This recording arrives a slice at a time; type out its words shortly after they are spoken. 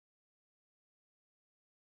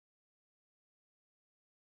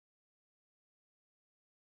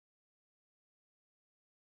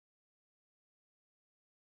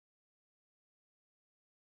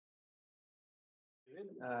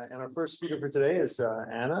And our first speaker for today is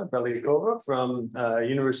Anna Beliakova from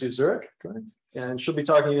University of Zurich, correct? And she'll be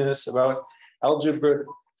talking to us about algebraization,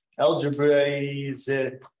 algebraifying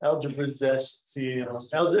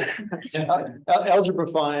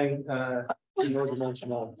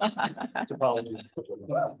no-dimensional topology.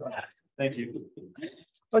 Thank you.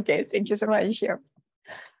 Okay, thank you so much.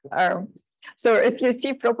 So if you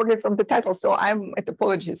see properly from the title, so I'm a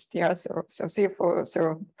topologist, yeah. So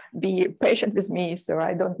be patient with me. So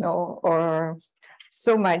I don't know or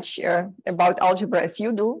so much about algebra as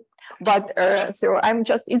you do, but so I'm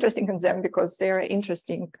just interested in them because they're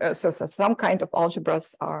interesting. So some kind of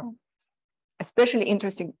algebras are especially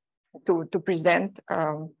interesting to present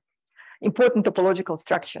important topological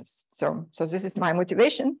structures. So this is my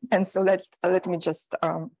motivation, and so let me just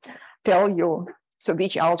tell you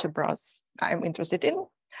which algebras I'm interested in.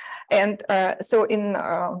 And so in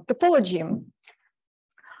topology,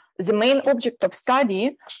 the main object of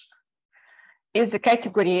study is a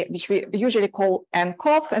category which we usually call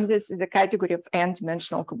n-cob, and this is a category of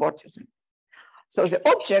n-dimensional cobordism. So the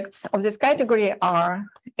objects of this category are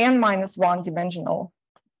n-1 dimensional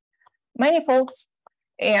manifolds,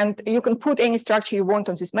 and you can put any structure you want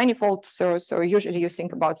on this manifold. So usually you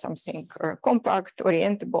think about something compact,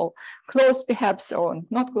 orientable, closed perhaps, or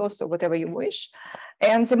not closed, or whatever you wish.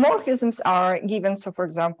 And the morphisms are given. So for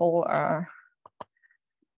example,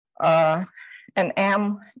 an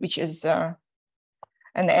M, which is an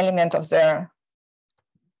element of the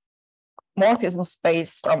morphism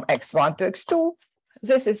space from X1 to X2.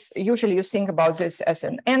 This is usually you think about this as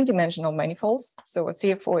an n-dimensional manifold. So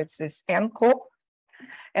therefore it's this n-cob.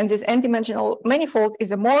 And this n-dimensional manifold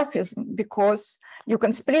is a morphism because you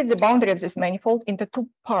can split the boundary of this manifold into two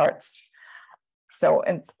parts. So,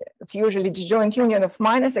 and it's usually disjoint union of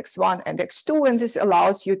minus x1 and x2, and this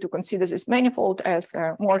allows you to consider this manifold as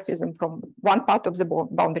a morphism from one part of the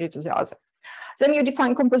boundary to the other. Then you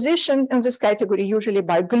define composition in this category, usually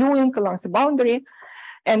by gluing along the boundary,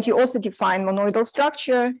 and you also define monoidal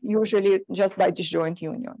structure, usually just by disjoint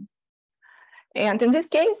union. And in this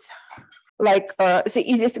case, like the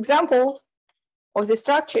easiest example of the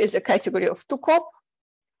structure is a category of 2-cob.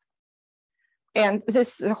 And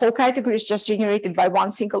this whole category is just generated by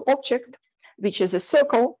one single object, which is a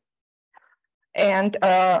circle. And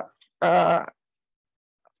the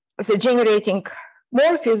generating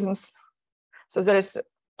morphisms, so there is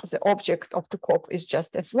the object of 2-cob is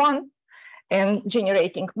just S1, and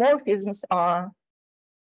generating morphisms are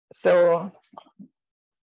so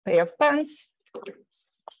pair of pens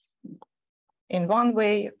in one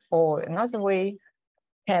way or another way,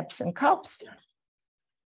 caps and cups.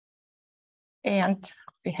 And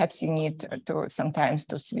perhaps you need to sometimes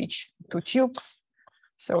to switch to tubes.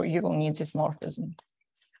 So you will need this morphism.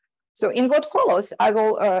 So in what follows, I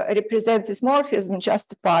will represent this morphism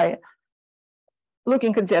just by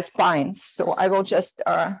looking at their spines. So I will just,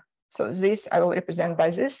 so this I will represent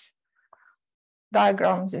by this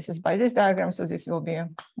diagram. This is by this diagram. So this will be a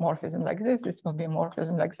morphism like this. This will be a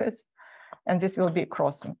morphism like this. And this will be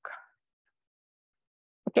crossing.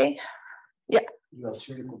 Okay, yeah. You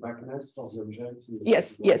assume compactness for the objects?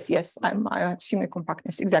 Yes. I assume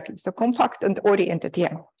compactness, exactly. So compact and oriented,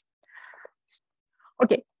 yeah.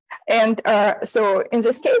 Okay, and so in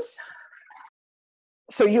this case,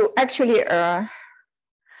 so you actually, as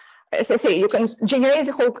I say, you can generate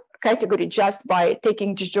the whole category just by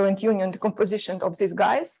taking disjoint union, the composition of these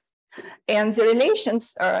guys, and the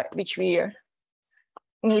relations which we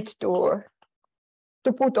need to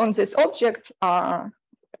put on this object are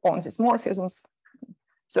on these morphisms.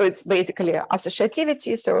 So it's basically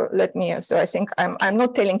associativity. So let me, so I think I'm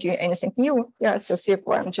not telling you anything new. Yeah, so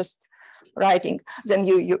therefore I'm just writing. Then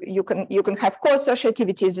you can have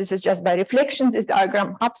co-associativity. This is just by reflection, this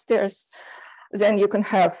diagram upstairs. Then you can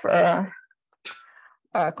have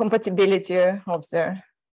compatibility of the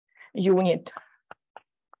unit.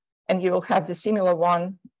 And you will have the similar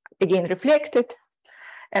one again reflected.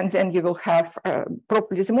 And then you will have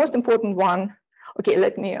probably the most important one. Okay,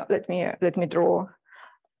 let me draw.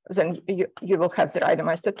 Then you will have the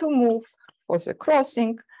Reidemeister 2 move for the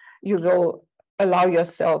crossing. You will allow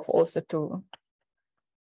yourself also to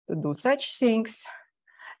do such things,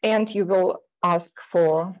 and you will ask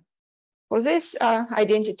for this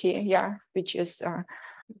identity, yeah, which is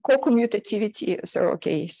co-commutativity. So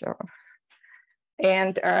okay, so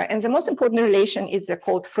and the most important relation is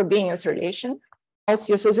called Frobenius relation.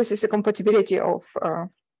 Also, so this is a compatibility of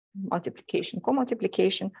multiplication,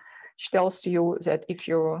 co-multiplication, which tells you that if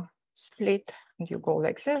you split and you go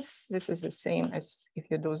like this is the same as if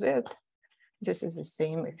you do that. This is the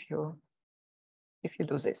same if you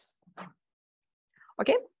do this.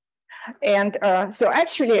 Okay, And so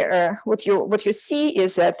actually what you see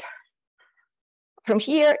is that from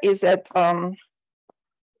here is that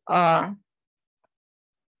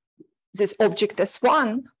this object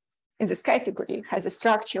S1 in this category has a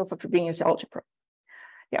structure of a Frobenius algebra.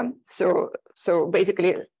 Yeah, so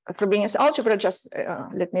basically a Frobenius algebra, just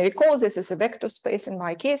let me recall, this is a vector space in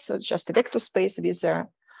my case, so it's just a vector space with a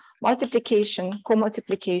multiplication,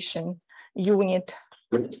 co-multiplication, unit,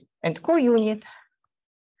 and co-unit.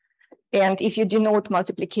 And if you denote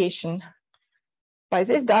multiplication by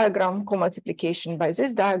this diagram, co-multiplication by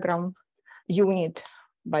this diagram, unit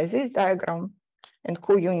by this diagram, and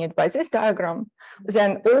co-unit by this diagram,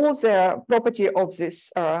 then all the property of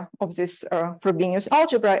this Frobenius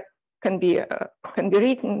algebra can be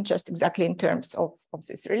written just exactly in terms of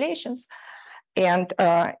these relations. And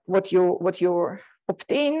what you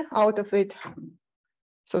obtain out of it,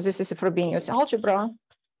 so this is a Frobenius algebra.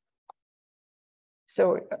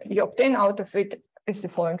 So you obtain out of it is the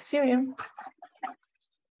following theorem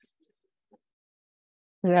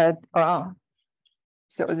that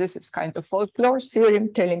so this is kind of folklore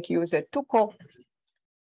theorem telling you that 2-cop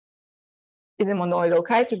is a monoidal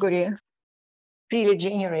category freely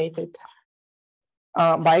generated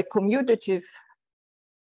by commutative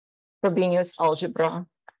Frobenius algebra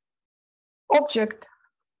object,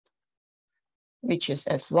 which is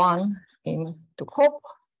S1 in 2-cop.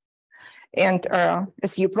 And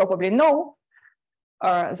as you probably know,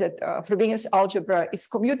 that Frobenius algebra is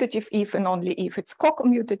commutative if and only if it's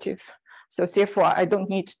co-commutative. So therefore, I don't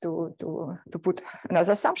need to put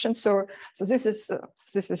another assumption. So this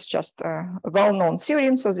is just a well-known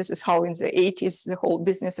theorem. So this is how in the 80s the whole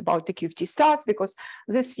business about TQFT starts, because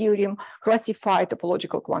this theorem classified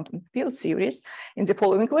topological quantum field theories in the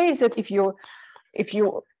following way: that if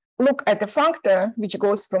you look at a functor which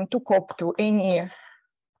goes from 2-cop to any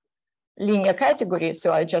linear category,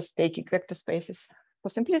 so I just take vector spaces for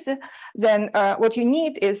simplicity, then what you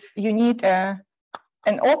need is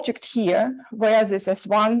an object here where this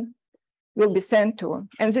S1 will be sent to,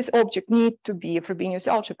 and this object need to be a Frobenius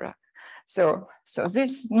algebra. So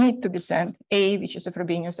this need to be sent A, which is a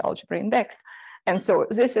Frobenius algebra index. And so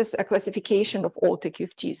this is a classification of all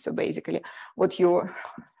TQFTs. So basically what you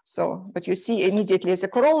see immediately as a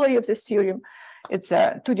corollary of this theorem, it's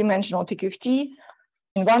a two-dimensional TQFT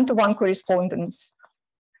in one-to-one correspondence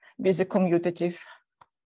with a commutative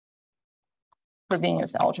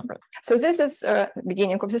Frobenius algebra. So this is the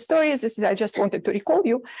beginning of the story. I just wanted to recall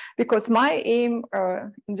you, because my aim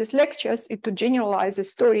in these lectures is to generalize the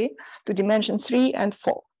story to dimensions 3 and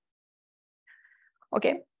 4.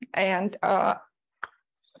 Okay, and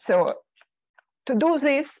so to do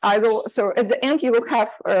this, so at the end you will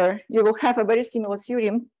have a very similar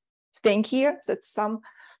theorem staying here, that some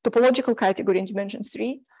topological category in dimension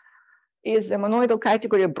 3 is a monoidal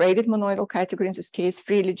category, a braided monoidal category, in this case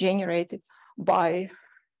freely generated by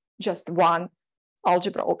just one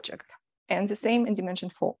algebra object, and the same in dimension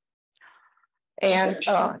 4. And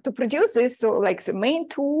to produce this, so like the main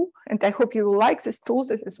tool, and I hope you will like this tool,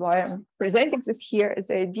 this is why I'm presenting this here, is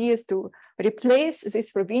the idea is to replace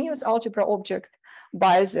this Frobenius algebra object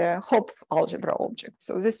by the Hopf algebra object.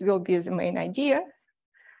 So this will be the main idea.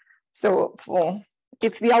 So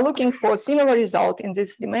if we are looking for a similar result in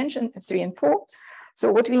this dimension 3 and 4,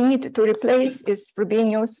 so what we need to replace is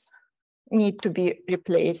Frobenius need to be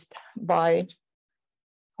replaced by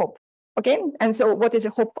Hopf. Okay, and so what is a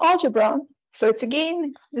Hopf algebra? So it's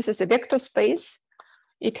again, this is a vector space.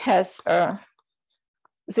 It has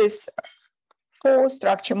this 4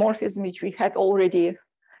 structure morphism, which we had already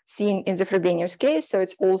seen in the Frobenius case. So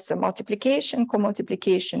it's also multiplication,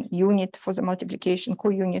 co-multiplication, unit for the multiplication,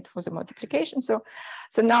 co-unit for the multiplication. So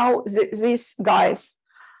now these guys,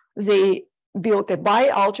 they built a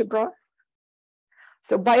bi-algebra.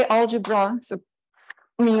 So bi-algebra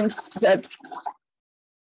means that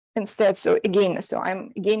instead, so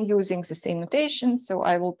I'm again using the same notation. So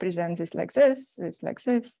I will present this like this, this like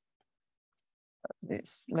this,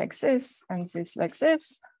 this like this, and this like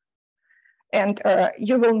this. And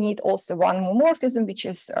you will need also one homomorphism, which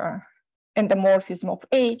is endomorphism of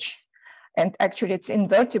H. And actually it's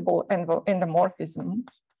invertible endomorphism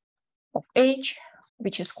of H,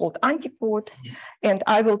 which is called antipode. And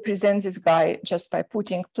I will present this guy just by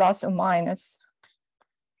putting plus or minus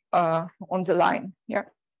on the line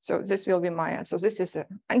here. So this will be so this is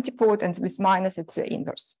an antipode, and with minus, it's the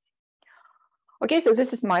inverse. Okay, so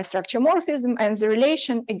this is my structure morphism, and the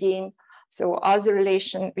relation again, so as the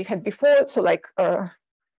relation we had before, so like,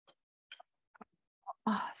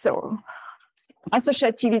 so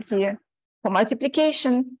associativity for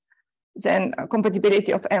multiplication then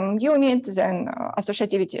compatibility of M unit, then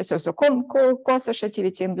associativity, so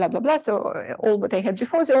co-associativity, and blah, blah, blah. So all what I had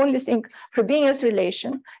before. The only thing, Frobenius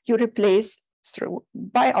relation, you replace through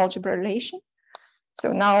by algebra relation.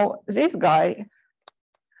 So now this guy,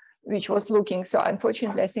 which was looking, so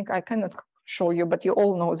unfortunately, I think I cannot show you, but you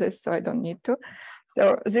all know this, so I don't need to.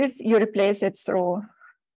 So this, you replace it through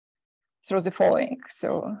the following.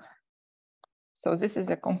 So this is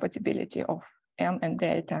the compatibility of M and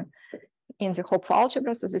delta in the Hopf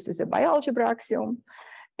algebra. So this is a bi-algebra axiom.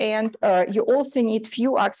 And you also need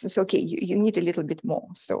few axes. Okay, you need a little bit more.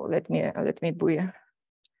 So let me be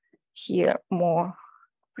here more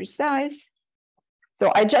precise.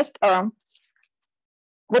 So I just,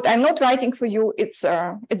 what I'm not writing for you, it's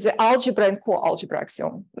the algebra and co-algebra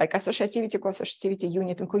axiom, like associativity, co-associativity,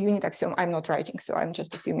 unit and co-unit axiom. I'm not writing, so I'm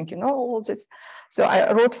just assuming you know all this. So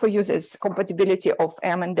I wrote for you this compatibility of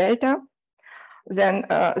M and delta. Then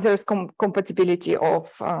there's compatibility of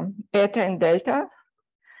eta and delta,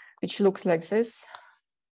 which looks like this.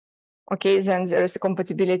 Okay, then there is a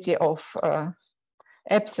compatibility of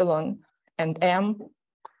epsilon and M,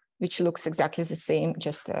 which looks exactly the same,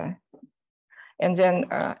 just and then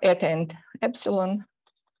eta and epsilon.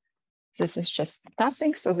 This is just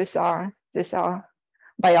nothing. So these are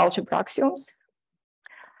bi-algebra axioms.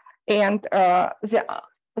 And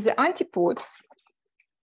the antipode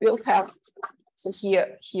will have, so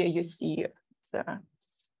here you see the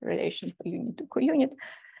relation for unit to co-unit.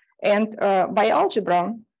 And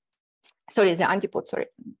bi-algebra, sorry, the antipode,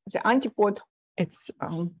 it's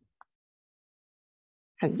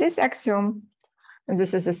has this axiom, and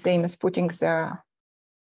this is the same as putting the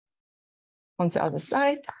on the other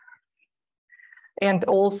side. And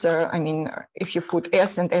also, I mean, if you put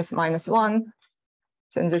S and S minus 1,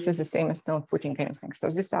 then this is the same as not putting anything. So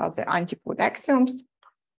these are the antipode axioms.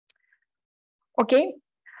 Okay,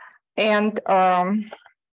 and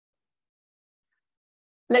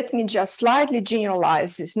let me just slightly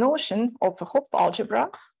generalize this notion of a Hopf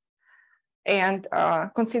algebra and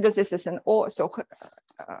consider this as an Hopf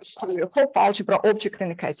algebra object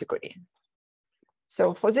in a category.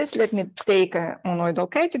 So for this, let me take a monoidal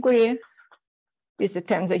category with a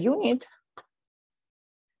tensor unit,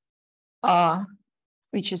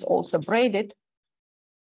 which is also braided.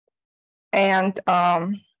 And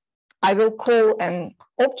I will call an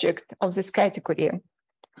object of this category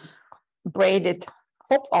braided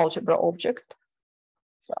Hopf algebra object.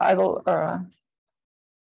 So I will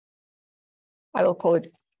call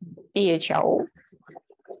it BHO.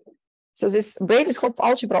 So this braided Hopf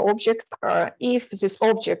algebra object, if this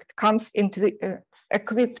object comes into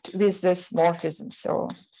equipped with this morphism, so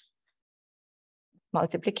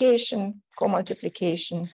multiplication,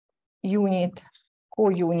 co-multiplication, unit,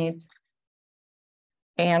 co-unit,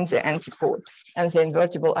 and the antipode, and the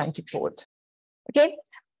invertible antipode. Okay,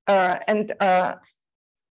 and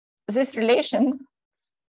this relation,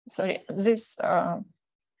 sorry, this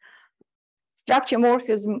structure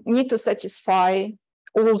morphism need to satisfy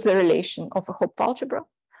all the relation of a Hopf algebra.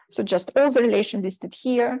 So just all the relation listed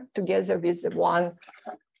here together with the one.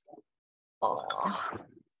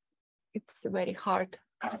 It's very hard.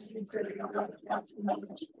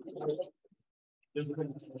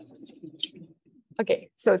 Okay,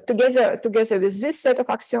 so together with this set of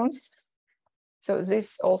axioms, so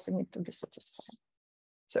this also need to be satisfied.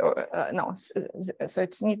 So no, so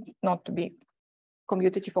it's need not to be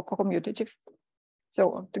commutative or co-commutative.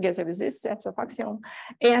 So together with this set of axioms,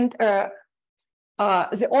 and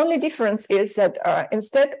the only difference is that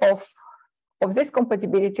instead of this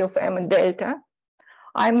compatibility of M and delta,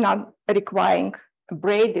 I'm not requiring a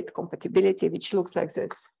braided compatibility, which looks like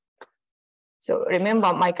this. So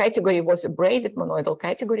remember, my category was a braided monoidal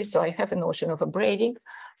category, so I have a notion of a braiding.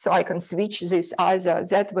 So I can switch this either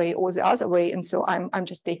that way or the other way, and so I'm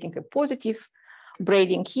just taking a positive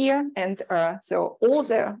braiding here, and so all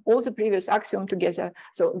the previous axiom together.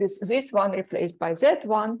 So this one replaced by that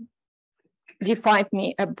one defined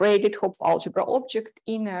me a braided Hopf algebra object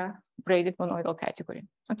in a braided monoidal category.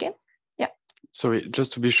 Okay, yeah. Sorry,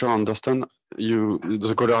 just to be sure I understand,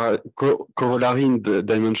 the corollary in the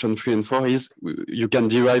dimension 3 and 4 is you can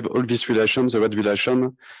derive all these relations, the red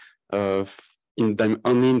relation, only in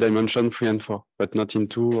dimension 3 and 4, but not in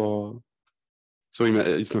 2 or. Sorry,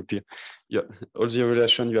 it's not clear. Yeah, all the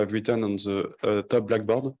relation you have written on the top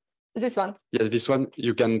blackboard. This one. Yes, this one.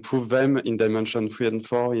 You can prove them in dimension 3 and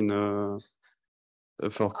 4 in.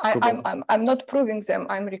 I'm not proving them.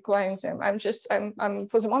 I'm requiring them. I'm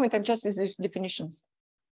for the moment. I'm just with these definitions.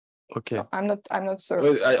 Okay. So I'm not sure.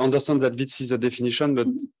 Well, I understand that this is a definition, but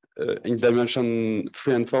in dimension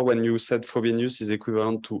 3 and 4, when you said Frobenius is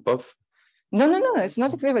equivalent to off, No, it's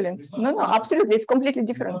not equivalent. No, absolutely, it's completely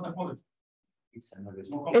different.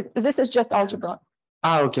 This is just algebra.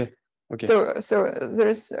 Ah, okay. Okay. So there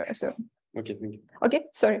is Okay, thank you. Okay,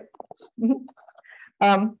 sorry.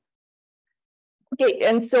 Okay,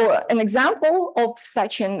 and so an example of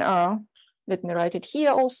such an let me write it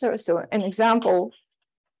here also. So an example,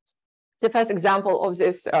 the first example of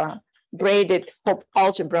this braided Hopf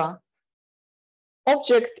algebra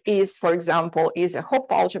object is, for example, is a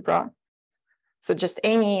Hopf algebra. So just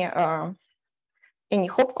any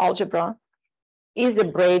Hopf algebra is a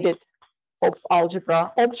braided Hopf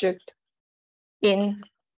algebra object in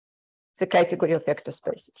the category of vector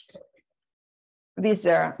spaces with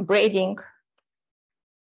braiding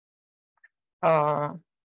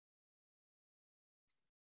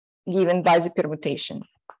given by the permutation.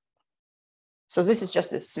 So this is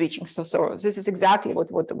just the switching. So this is exactly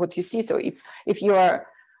what you see. So if you are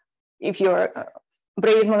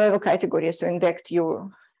braided monoidal category, so in fact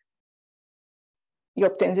you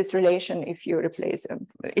obtain this relation if you replace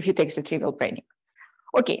if you take the trivial braiding.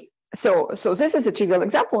 Okay, so this is a trivial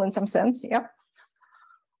example in some sense, yeah.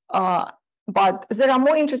 But there are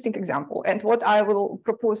more interesting examples, and what I will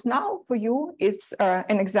propose now for you is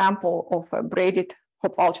an example of a braided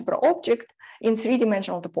Hopf algebra object in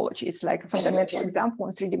three-dimensional topology. It's like a fundamental example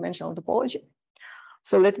in three-dimensional topology.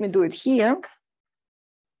 So let me do it here.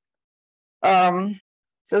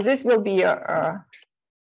 So this will be an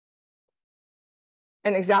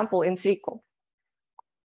example in 3-cop.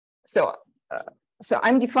 So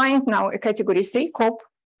I'm defining now a category 3-cop,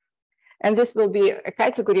 and this will be a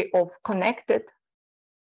category of connected,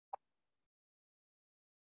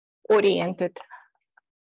 oriented,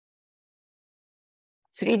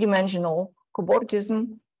 three-dimensional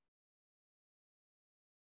cobordism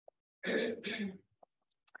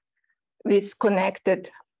with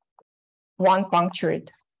connected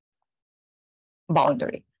one-punctured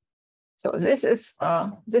boundary. So this is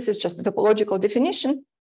just a topological definition.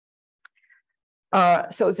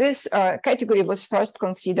 So this category was first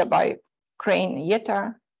considered by Crane and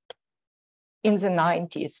Yetter in the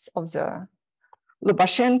 90s of the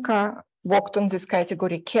Lubashenko worked on this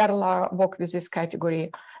category, Kerla worked with this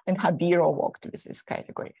category, and Habiro worked with this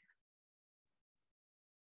category.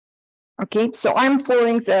 Okay, so I'm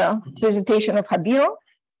following the presentation of Habiro.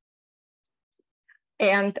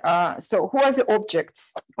 And so who are the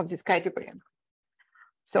objects of this category?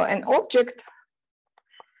 So an object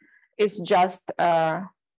is just a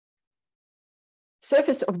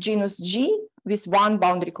surface of genus G with one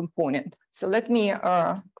boundary component. So let me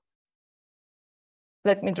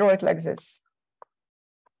draw it like this.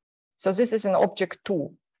 So this is an object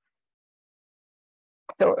 2.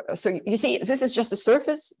 So you see, this is just a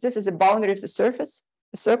surface. This is the boundary of the surface,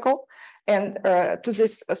 a circle. And to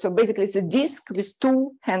this, so basically it's a disk with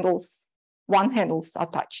 2 handles, 1 handles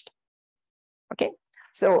attached. Okay,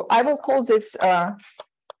 so I will call this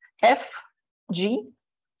FG.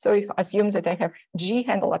 So if I assume that I have G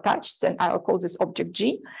handle attached, then I'll call this object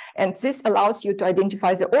G. And this allows you to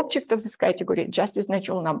identify the object of this category just with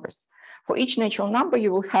natural numbers. For each natural number,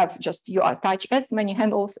 you will have just, you attach as many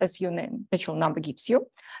handles as your natural number gives you.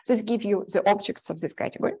 This gives you the objects of this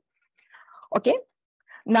category. Okay,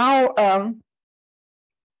 now,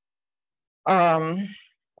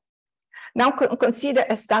 consider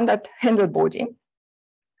a standard handle body.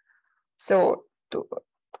 So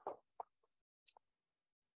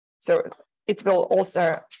it will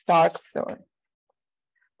also start. So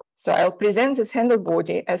I'll present this handle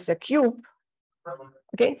body as a cube.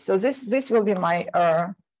 Okay, so this will be my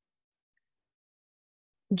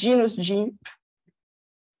genus G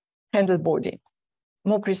handle body,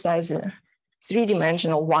 more precisely,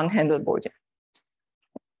 3-dimensional one handle body.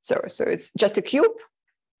 So it's just a cube.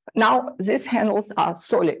 Now these handles are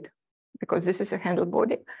solid because this is a handle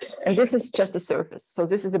body, and this is just a surface. So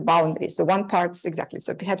this is a boundary. So one part is exactly.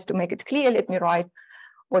 So perhaps to make it clear, let me write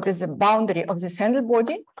what is the boundary of this handle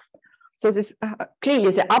body. So this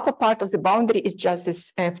clearly the upper part of the boundary is just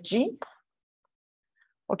this FG.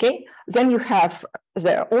 Okay, then you have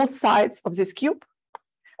all sides of this cube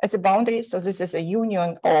as a boundary. So this is a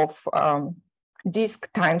union of disk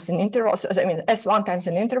times an interval. So, I mean, S1 times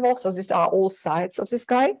an interval. So these are all sides of this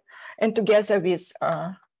guy, and together with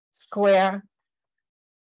square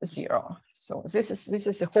 0. So this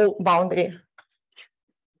is the whole boundary.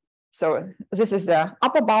 So this is the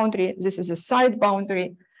upper boundary. This is the side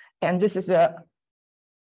boundary. And this is the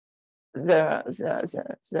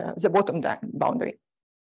bottom boundary.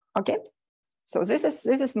 Okay, so this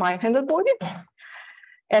is my handle body,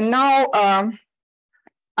 and now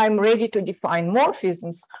I'm ready to define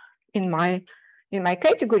morphisms in my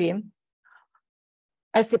category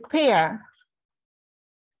as a pair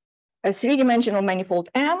a three-dimensional manifold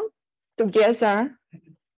M together.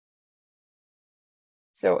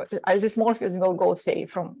 So this morphism will go, say,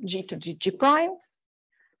 from G to G prime,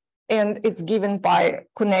 and it's given by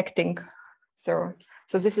connecting. So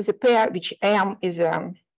this is a pair which M is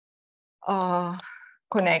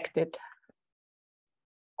connected,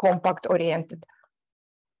 compact oriented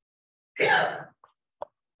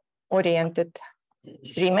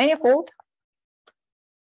three manifold.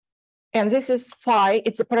 And this is phi,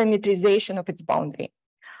 it's a parameterization of its boundary.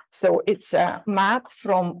 So it's a map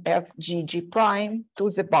from FGG prime to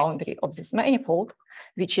the boundary of this manifold,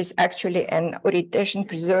 which is actually an orientation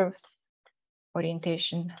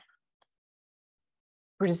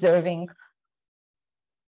preserving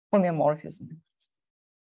homeomorphism.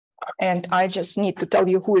 And I just need to tell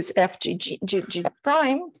you who is FGG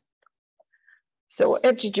prime. So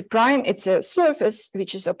FGG prime, it's a surface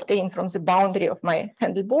which is obtained from the boundary of my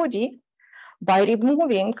handle body by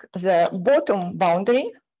removing the bottom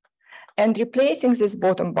boundary and replacing this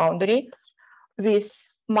bottom boundary with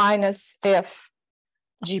minus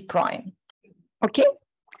FG prime. Okay,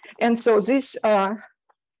 and so this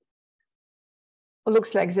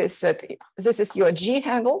looks like this. This is your G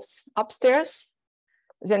handles upstairs.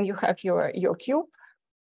 Then you have your cube,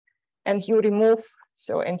 and you remove.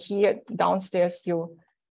 So, and here downstairs you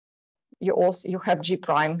have G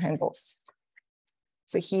prime handles.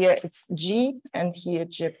 So here it's G, and here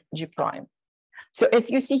G prime. So as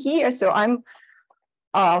you see here, so I'm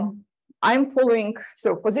following.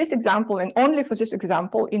 So for this example, and only for this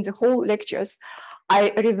example, in the whole lectures,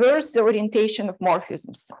 I reverse the orientation of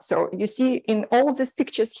morphisms. So you see in all these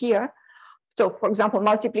pictures here. So for example,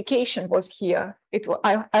 multiplication was here.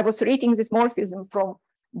 I was reading this morphism from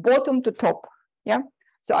bottom to top. Yeah.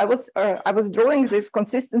 So I was drawing this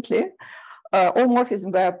consistently. All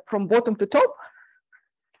morphisms were from bottom to top.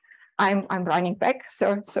 I'm running back,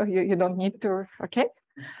 so you don't need to. Okay,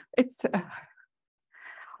 it's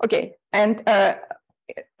okay. And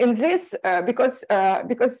in this, because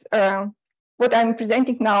what I'm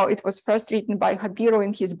presenting now, it was first written by Habiro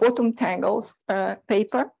in his bottom tangles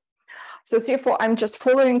paper. So therefore, I'm just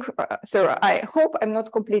following. So I hope I'm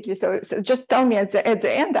not completely. So just tell me at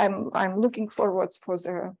the end. I'm looking forward for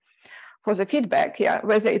the feedback. Yeah,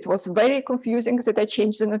 whether it was very confusing that I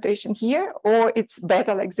changed the notation here, or it's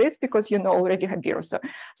better like this because you know already Habiro.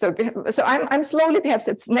 So I'm slowly. Perhaps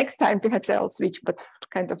it's next time. Perhaps I'll switch, but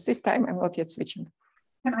kind of this time I'm not yet switching.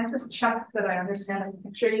 Can I just check that I understand the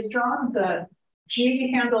picture you've drawn? The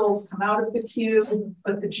G handles come out of the cube,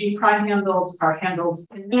 but the G prime handles are handles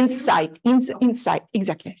inside.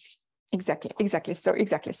 Exactly.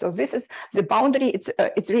 So this is the boundary.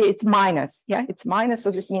 It's minus. Yeah, it's minus.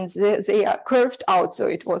 So this means they are curved out. So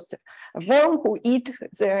it was a worm who eat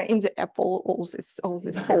in the apple all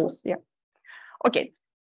these holes. Yeah. Okay.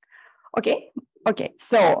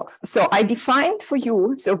 So I defined for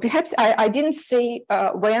you. So perhaps I didn't say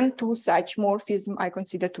when two such morphism I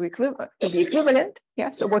consider to be equivalent.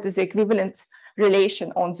 Yeah. So what is the equivalent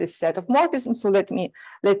relation on this set of morphisms? So let me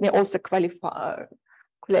also clarify.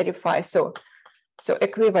 So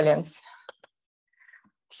equivalence.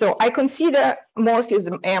 So I consider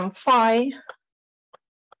morphism M phi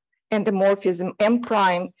and the morphism M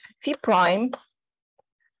prime phi prime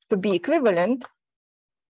to be equivalent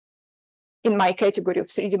in my category of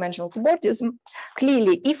three-dimensional cobordism.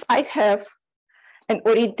 Clearly, if I have an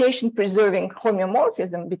orientation preserving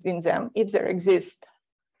homeomorphism between them, if there exists,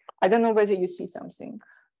 I don't know whether you see something.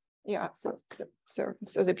 Yeah, so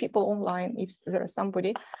the people online, if there is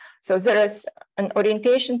somebody, so there is an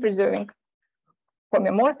orientation preserving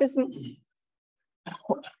homeomorphism,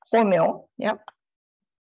 homeo, yeah.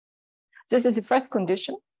 This is the first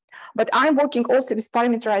condition, but I'm working also with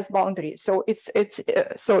parameterized boundaries. So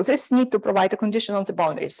so this need to provide a condition on the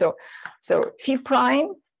boundary. So phi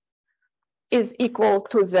prime is equal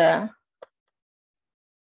to the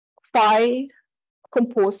phi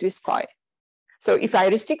composed with phi. So if I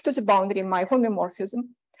restrict to the boundary my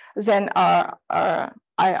homeomorphism, then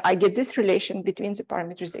I get this relation between the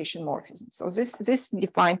parameterization morphism. So this will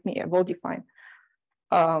define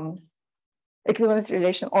equivalence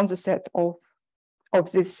relation on the set of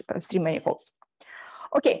these three manifolds.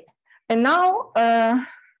 Okay, and now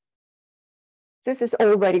this is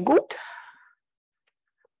all very good.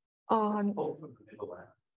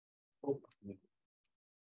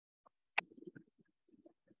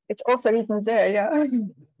 It's also written there, yeah.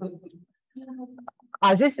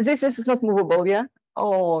 This is not movable, yeah.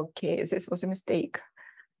 Okay, this was a mistake.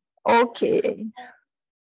 Okay.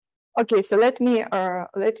 So let me.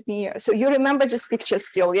 So you remember this picture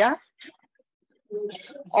still, yeah?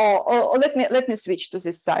 Or let me switch to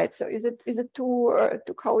this side. So is it too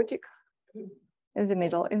chaotic? In the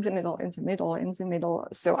middle, in the middle, in the middle, in the middle.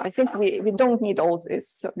 So I think we don't need all this.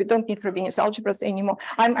 So we don't need Frobenius algebras anymore.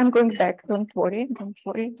 I'm going back. Don't worry. Don't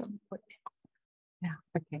worry. Don't worry. Yeah.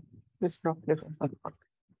 Okay. This probably will not work.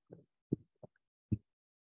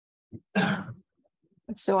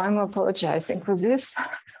 So I'm apologizing for this.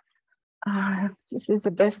 This is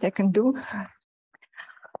the best I can do.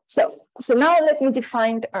 So now let me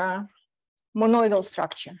define a monoidal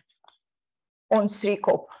structure on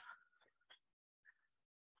 3-cob.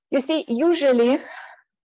 You see, usually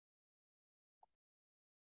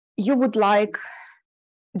you would like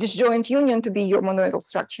disjoint union to be your monoidal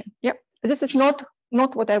structure. Yeah, this is not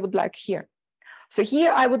what I would like here. So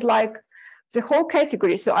here I would like the whole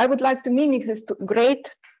category. So I would like to mimic this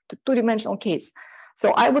great two-dimensional case.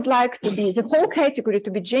 So I would like to be the whole category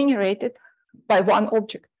to be generated by one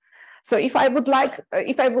object. So if I would like,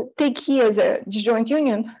 if I will take here the disjoint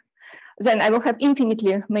union, then I will have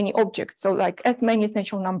infinitely many objects. So like as many as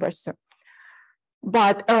natural numbers.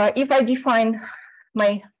 But if I define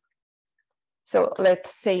my, so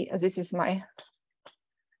let's say this is my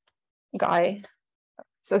guy.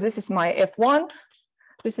 So this is my F1,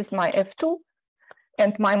 this is my F2,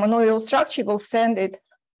 and my monoidal structure will send it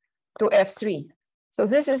to F3. So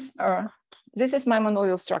this is my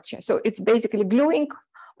monoidal structure. So it's basically gluing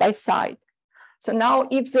by side. So now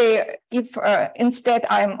if instead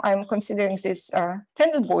I'm considering this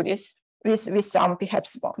handle bodies with some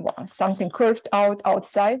perhaps something curved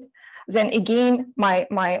outside, then again my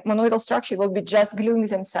monoidal structure will be just gluing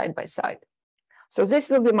them side by side. So this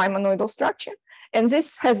will be my monoidal structure, and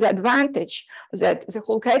this has the advantage that the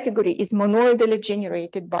whole category is monoidally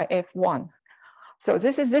generated by F1. So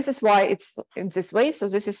this is why it's in this way. So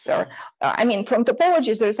this is, I mean, from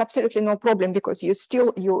topologies, there is absolutely no problem because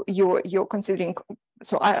you're considering.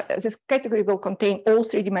 So this category will contain all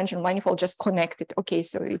three-dimensional manifold just connected. Okay,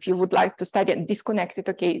 so if you would like to study and disconnect it,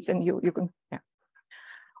 okay, then you can. Yeah.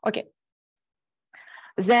 Okay.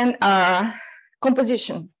 Then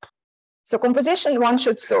composition. So composition, one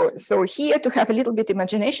should, so here to have a little bit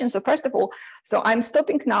imagination. So first of all, so I'm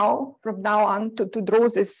stopping now, from now on to draw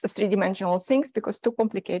these three-dimensional things because too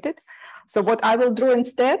complicated. So what I will draw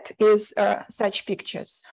instead is such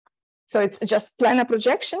pictures. So it's just planar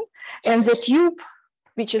projection, and the tube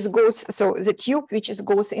which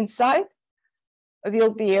goes inside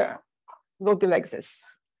will be like this.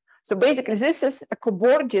 So basically this is a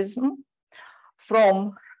cobordism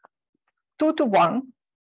from 2 to 1,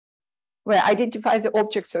 where I identify the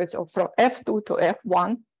object, so it's from F2 to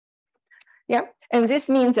F1. Yeah, and this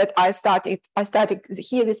means that I started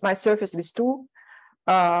here with my surface with two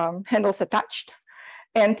handles attached,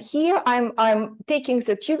 and here I'm taking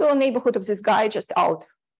the tubular neighborhood of this guy just out.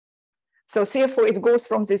 So therefore it goes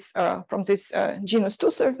from this genus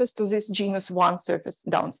 2 surface to this genus 1 surface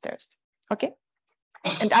downstairs. Okay,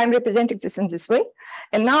 and I'm representing this in this way.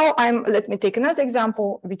 And now let me take another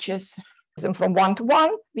example, which is from 1 to 1,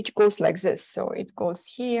 which goes like this. So it goes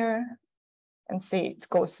here, and say it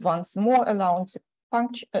goes once more along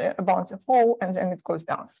the hole, and then it goes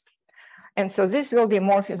down. And so this will be a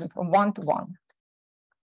morphism from 1 to 1.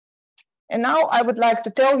 And now I would like to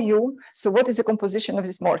tell you, so what is the composition of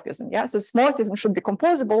this morphism? Yeah, so this morphism should be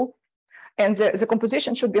composable, and the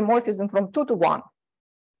composition should be morphism from 2 to 1.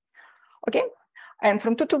 Okay, and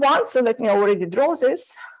from 2 to 1, so let me already draw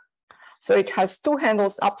this. So it has two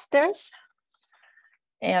handles upstairs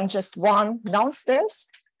and just one downstairs.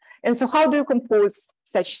 And so how do you compose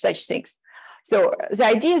such things? So the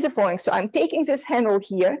idea is the following. So I'm taking this handle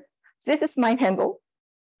here. This is my handle,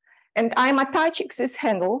 and I'm attaching this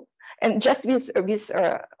handle, and just with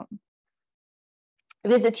the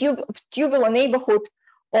tubular neighborhood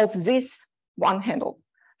of this one handle.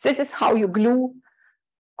 This is how you glue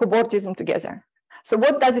cobordism together. So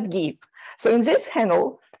what does it give? So in this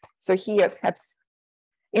handle, so here perhaps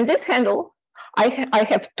in this handle, I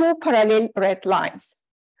have two parallel red lines.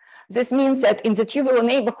 This means that in the tubular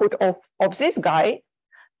neighborhood of this guy,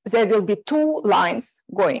 there will be two lines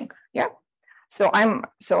going. Yeah. So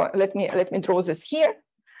let me draw this here.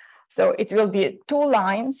 So it will be two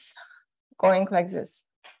lines going like this.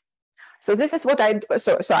 So this is what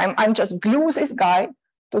I'm just glue this guy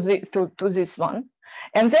to this one.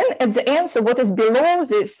 And then at the end, so what is below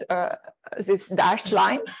this this dashed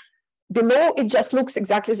line, below it just looks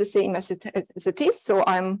exactly the same as it is. So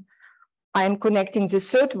I'm connecting the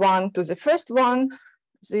third one to the first one,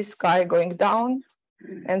 this guy going down,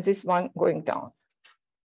 and this one going down.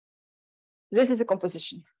 This is a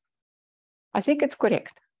composition. I think it's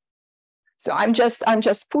correct. So I'm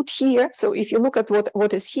just put here. So if you look at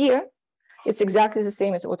what is here, It's exactly the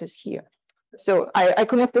same as what is here. So I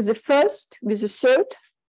connected the first with the third.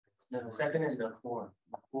 No, the second is the fourth.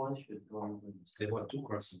 The fourth should go with They want two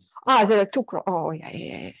crosses. Ah, there are two. Oh,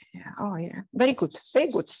 yeah. Oh, yeah. Very good. Very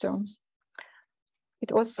good. So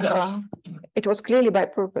it was clearly by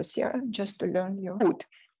purpose, yeah, just to learn your good.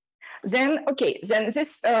 Then, okay, then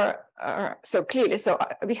this, so clearly, so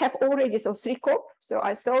we have already, so 3-cob. So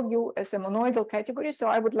I saw you as a monoidal category. So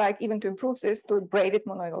I would like even to improve this to braided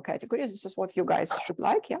monoidal categories. This is what you guys should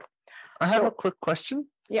like, yeah. I have a quick question.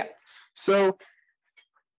 Yeah. So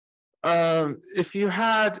if you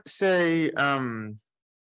had, say,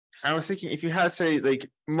 I was thinking if you had, say, like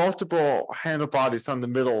multiple handle bodies on the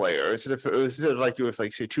middle layer, instead of like it was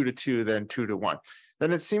like say 2 to 2, then 2 to 1,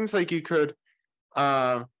 then it seems like you could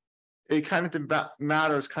it kind of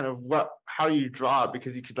matters kind of how you draw it,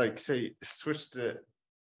 because you could like say switch the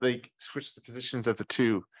positions of the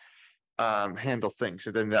two handle things,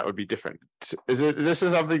 so then that would be different. Is this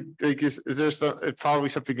something like is there probably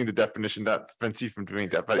something in the definition that prevents you from doing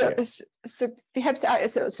that? But so perhaps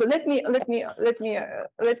so let me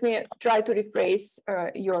try to rephrase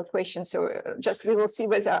your question. So just we will see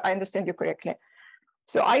whether I understand you correctly.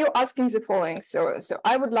 So are you asking the following? So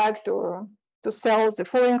I would like to sell the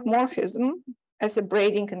following morphism as a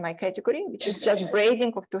braiding in my category, which is just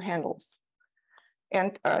braiding of two handles.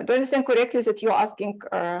 And do I understand correctly that you're asking?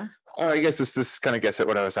 I guess this kind of gets at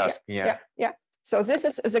what I was asking. Yeah. So this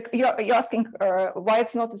is you're asking why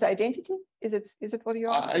it's not the identity? Is it what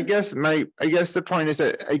you're asking? I guess the point is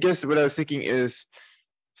that I guess what I was thinking is,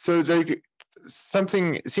 so like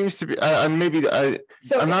something seems to be maybe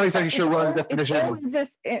I'm not exactly sure what the definition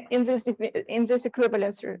is. In this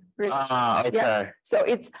equivalence relation. Okay. Yeah? So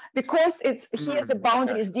it's because here the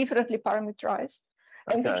boundary is differently parameterized.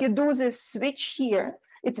 And if you do this switch here,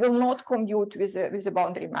 it will not commute with a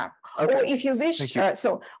boundary map. Okay. Or if you wish,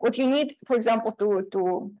 so what you need, for example,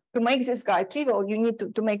 to make this guy trivial, you need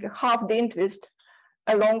to make a half Dehn twist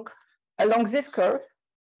along this curve,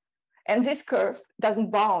 and this curve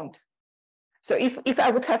doesn't bound. So if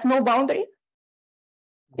I would have no boundary,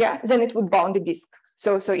 then it would bound the disk.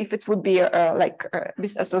 So if it would be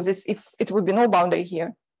if it would be no boundary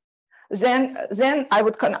here, then I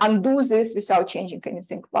would undo this without changing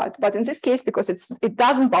anything. But in this case, because it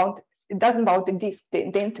doesn't bound the disk,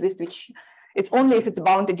 the Dehn twist, which it's only if it's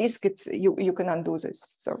bound the disk, you can undo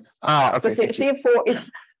this. So therefore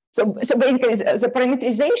it's so basically the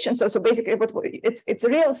parameterization. So basically it's a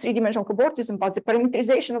real 3-dimensional cobordism, but the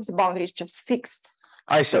parameterization of the boundary is just fixed.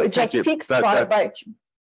 I see. So it's just fixed by.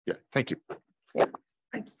 Yeah. Thank you. Yeah.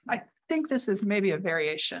 I think this is maybe a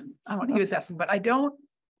variation on what he was asking, but I don't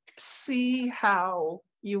see how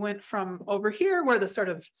you went from over here where the sort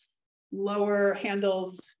of lower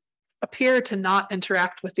handles appear to not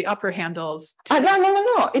interact with the upper handles.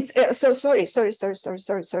 No. It's so sorry.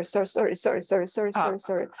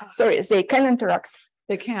 They can interact.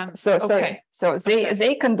 They can. So sorry. So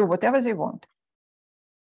they can do whatever they want.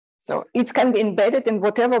 So it can be embedded in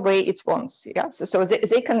whatever way it wants. Yeah. So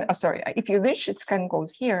they can. If you wish, it can go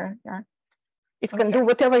here. Yeah. It can do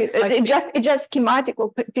whatever. It's just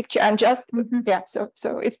schematical picture and just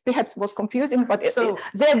So it perhaps was confusing, but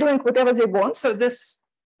they're doing whatever they want. So this.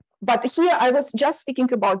 But here I was just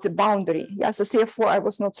speaking about the boundary. Yeah, so therefore I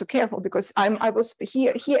was not so careful because I was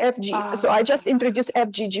here FG. So I just introduced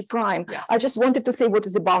FGG prime. Yes. I just wanted to say what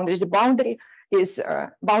is the boundary. The boundary is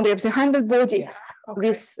boundary of the handle body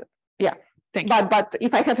with Thank you. But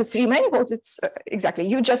if I have a 3 manifold, it's exactly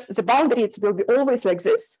the boundary. It will be always like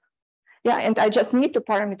this. Yeah, and I just need to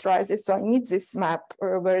parameterize this. So I need this map.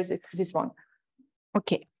 Where is it? This one.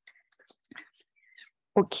 Okay.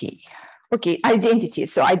 Identity.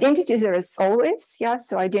 So identity there is always,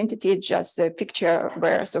 so identity is just a picture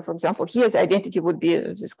where, so for example, here the identity would be,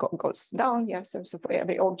 this goes down, so for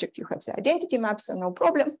every object you have the identity map, so no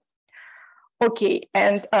problem. Okay,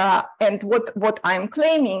 and what I'm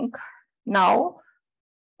claiming now,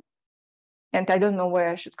 and I don't know where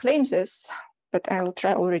I should claim this, but I will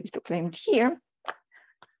try already to claim it here.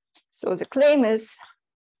 So the claim is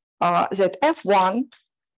that F1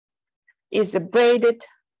 is a braided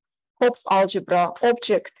Hopf algebra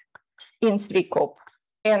object in 3-cob.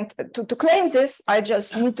 And to claim this, I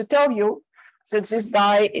just need to tell you that this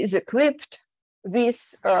guy is equipped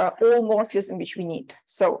with all morphism which we need.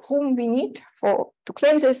 So whom we need to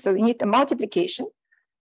claim this, so we need a multiplication.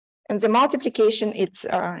 And the multiplication, it's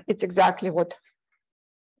exactly what.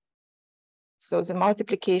 So the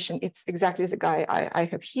multiplication, it's exactly the guy I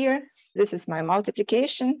have here. This is my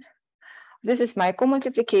multiplication. This is my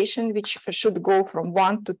co-multiplication, which should go from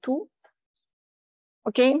 1 to 2.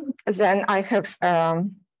 Okay, then I have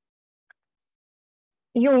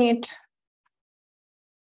unit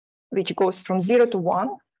which goes from 0 to 1.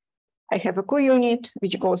 I have a co-unit,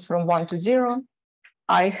 which goes from 1 to 0.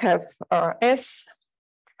 I have S,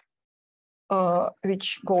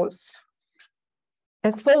 which goes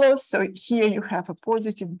as follows. So here you have a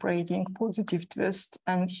positive braiding, positive twist,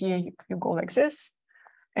 and here you go like this.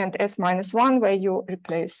 And S minus 1, where you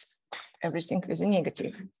replace everything with a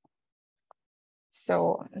negative.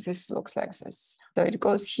 So this looks like this. So it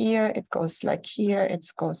goes here, it goes like here, it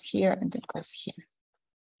goes here, and it goes here.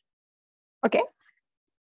 Okay.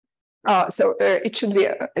 So it should be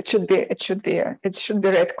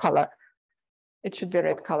red color. It should be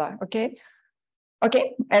red color. Okay.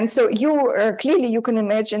 Okay. And so you clearly you can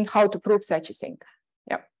imagine how to prove such a thing.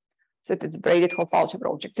 Yeah. So it's braided Hopf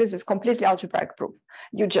algebra object. This is completely algebraic proof.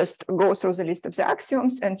 You just go through the list of the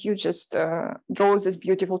axioms and you just draw this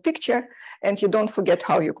beautiful picture, and you don't forget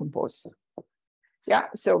how you compose. Yeah.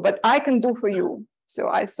 So, but I can do for you. So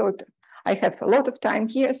I thought I have a lot of time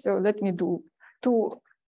here. So let me do two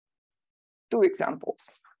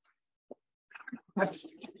examples. Let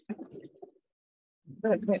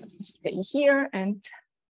me stay here and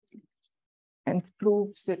prove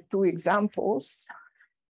the two examples.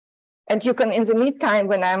 And you can, in the meantime,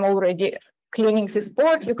 when I'm already cleaning this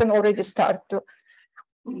board, you can already start to,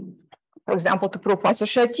 for example, to prove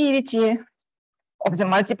associativity of the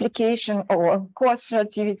multiplication or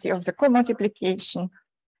co-associativity of the co-multiplication,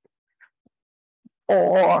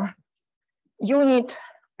 or unit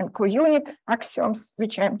and co-unit axioms,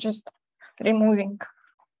 which I'm just removing.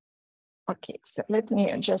 Okay, so let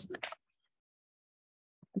me just,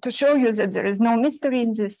 to show you that there is no mystery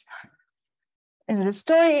in this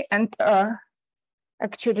story, and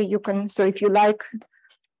actually you can, so if you like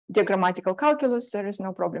diagrammatical calculus, there is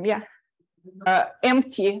no problem. Yeah,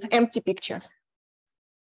 empty picture.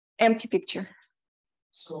 Empty picture.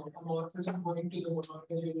 So homomorphism going to the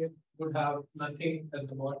monotony would have nothing at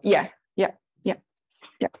the bottom. Yeah.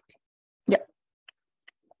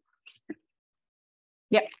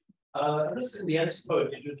 Notice in the answer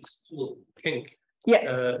code, you do this little pink.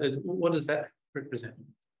 Yeah. What does that represent?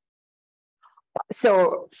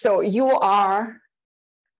 So you are.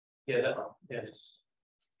 Yeah.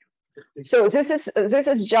 So this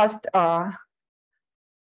is just.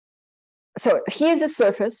 So here's a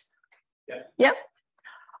surface. Yeah.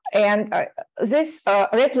 And this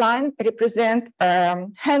red line represents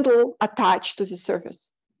handle attached to the surface.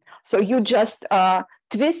 So you just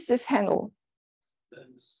twist this handle.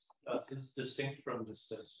 It's distinct from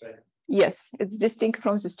this straight. Yes, it's distinct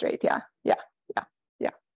from the straight. Yeah.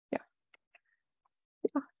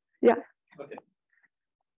 Okay.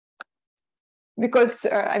 Because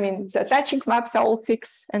I mean, the attaching maps are all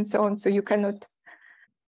fixed and so on, so you cannot.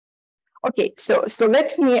 Okay, so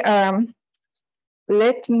let me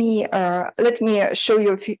show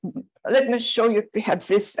you. Let me show you perhaps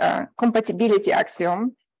this compatibility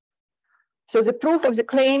axiom. So the proof of the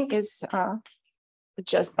claim is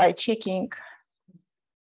just by checking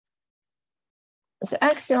the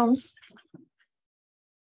axioms.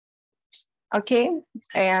 Okay,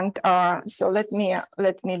 and so let me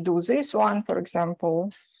do this one, for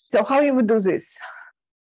example. So how you would do this?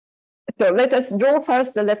 So let us draw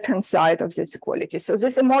first the left-hand side of this equality. So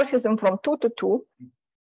this isomorphism from 2 to 2.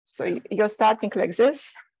 So you're starting like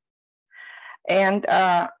this, and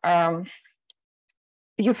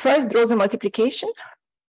you first draw the multiplication,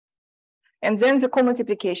 and then the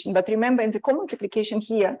co-multiplication. But remember, in the co-multiplication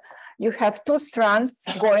here, you have two strands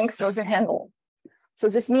going through the handle. So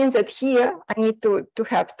this means that here I need to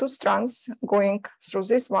have two strands going through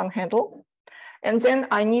this one handle. And then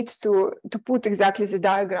I need to put exactly the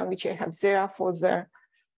diagram which I have there for the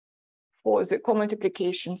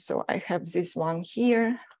co-multiplication. So I have this one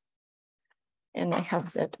here, and I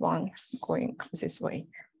have that one going this way.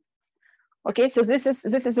 Okay, so this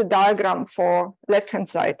is a diagram for left-hand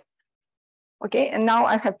side. Okay, and now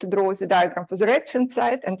I have to draw the diagram for the right-hand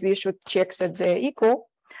side, and we should check that they're equal.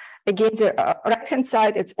 Again, the right-hand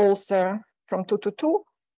side, it's also from 2 to 2.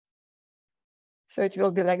 So it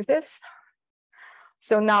will be like this.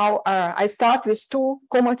 So now I start with two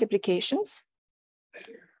co-multiplications.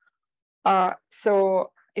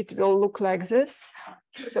 So it will look like this.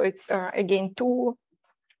 So it's again two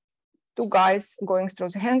guys going through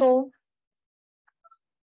the handle.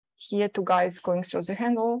 Here, two guys going through the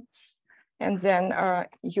handle. And then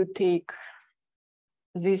you take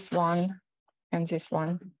this one and this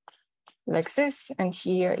one like this. And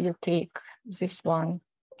here you take this one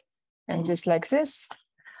and just like this.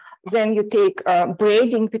 Then you take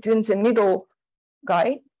braiding between the middle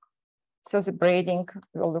guy. So the braiding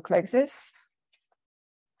will look like this.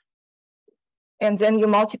 And then you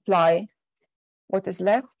multiply what is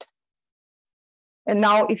left And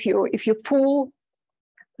now if you pull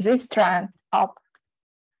this strand up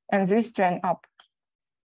and this strand up,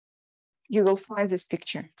 you will find this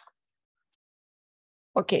picture.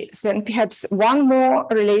 Okay, so then perhaps one more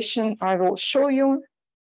relation I will show you.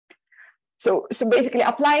 So basically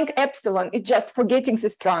applying epsilon, it's just forgetting the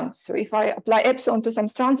strands. So if I apply epsilon to some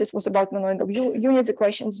strands, this was about monoidal units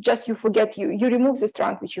equations, just you forget, you remove the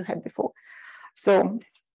strand which you had before. So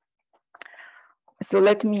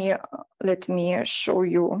let me show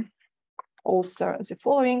you also the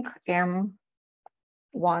following M1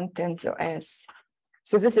 tensor S.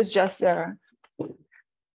 So this is just and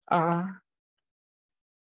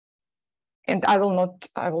I will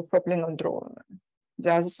probably not draw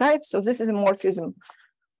the other side. So this is a morphism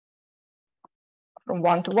from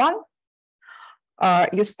 1 to 1.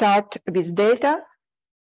 You start with data,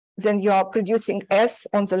 then you are producing S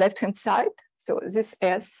on the left-hand side. So this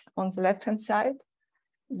S on the left-hand side,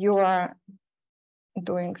 you are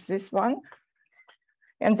doing this one,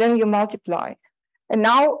 and then you multiply. And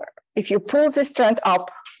now, if you pull this strand up,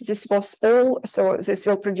 this was all, so this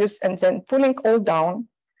will produce, and then pulling all down,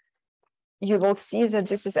 you will see that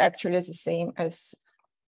this is actually the same as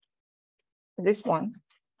this one.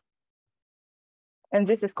 And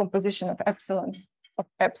this is composition of epsilon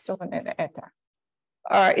and eta.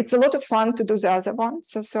 It's a lot of fun to do the other one.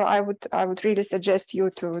 So I would really suggest you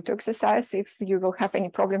to exercise. If you will have any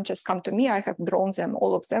problem, just come to me. I have drawn them,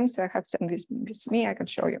 all of them. So I have them with me. I can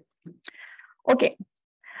show you. Okay.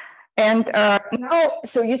 And now,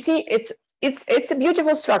 so you see, it's a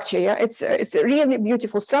beautiful structure. Yeah, it's a really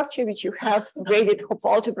beautiful structure which you have graded Hopf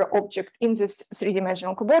algebra object in this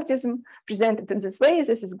three-dimensional cobordism presented in this way.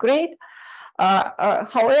 This is great.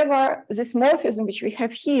 However, this morphism which we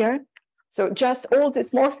have here, so just all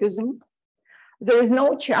this morphism, there is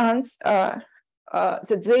no chance that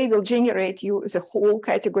they will generate you the whole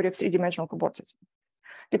category of three-dimensional cobordism.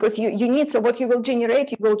 Because you need, so what you will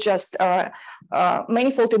generate, you will just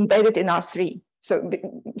manifold embedded in R3. So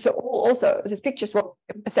also these pictures were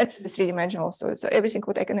essentially three-dimensional. So everything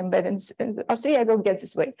what I can embed in R3, I will get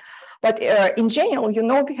this way. But in general, you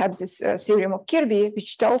know, we have this theorem of Kirby,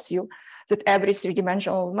 which tells you that every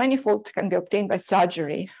three-dimensional manifold can be obtained by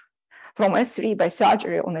surgery from S3 by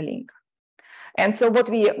surgery on a link. And so what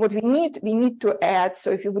we need to add,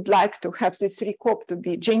 so if you would like to have this 3-cop to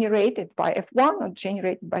be generated by F1 or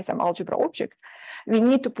generated by some algebra object, we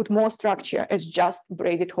need to put more structure as just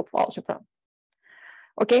braided Hopf algebra.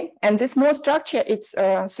 Okay, and this more structure, it's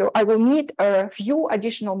so I will need a few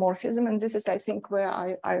additional morphism, and this is, I think, where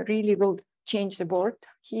I really will change the board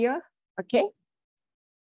here. Okay,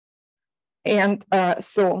 and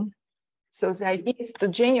so the idea is to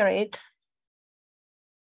generate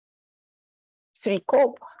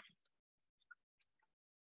 3-cop.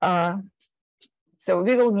 So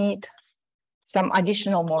we will need some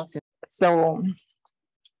additional morphism. So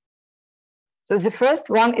the first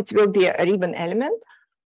one, it will be a ribbon element,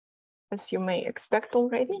 as you may expect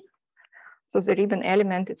already. So the ribbon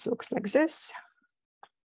element, it looks like this.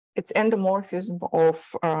 It's endomorphism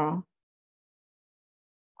of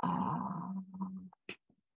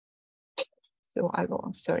so I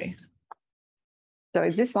will, sorry. So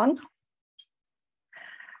it's this one.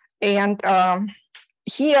 And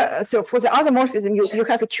here, so for the other morphism, you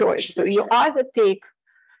have a choice. So you either take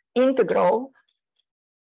integral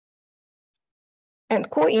and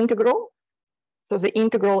co-integral. So the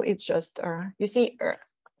integral is just, you see,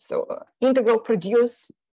 so integral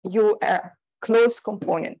produce you a closed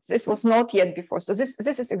component. This was not yet before. So this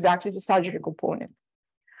is exactly the surgery component.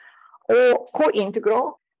 Or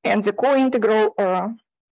co-integral, and the co-integral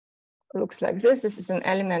looks like this. This is an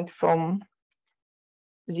element from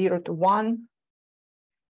 0 to 1.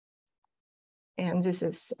 And this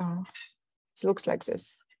is, it looks like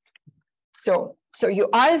this. So you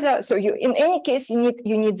either, so you, in any case, you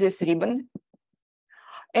need this ribbon.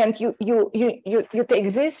 And you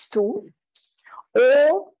take these two,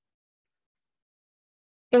 or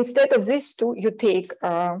instead of these two, you take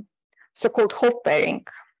so-called Hopf pairing.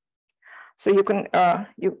 So you can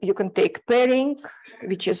take pairing,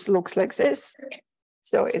 which just looks like this.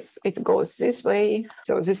 So it goes this way.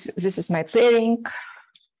 So this is my pairing,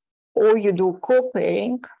 or you do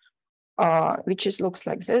co-pairing, which just looks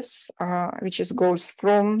like this, which just goes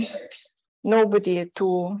from nobody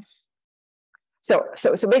to. So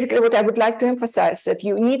basically, what I would like to emphasize that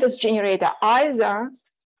you need as generator either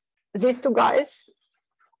these two guys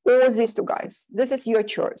or these two guys. This is your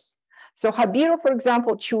choice. So Habiro, for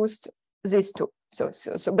example, choose these two. So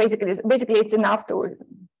basically it's enough to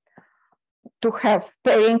have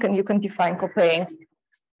pairing, and you can define co-pairing,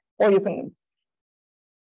 or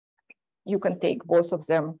you can take both of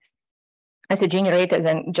them as a generator,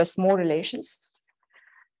 then just more relations.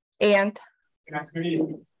 And actually,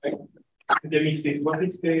 like, let me see, what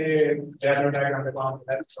is the diagram about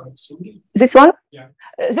that? This one? Yeah.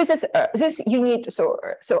 This is this you need. So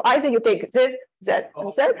either you take Z, Z,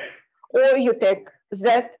 and Z, or you take Z,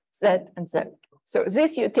 Z, and Z. So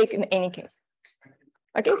this you take in any case.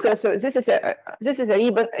 Okay. So this is a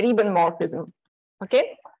Riemann morphism. Okay.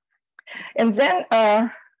 And then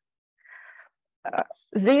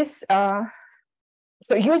this.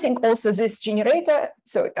 So using also this generator,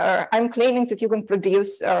 so I'm claiming that you can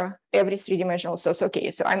produce every three-dimensional source. Okay,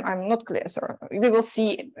 so I'm not clear. So we will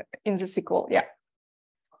see in the sequel. Yeah.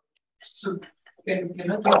 So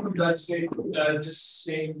can I talk about that statement? Just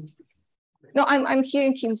saying. No, I'm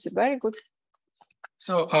hearing him. Very good.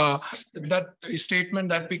 So that statement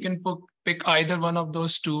that we can pick either one of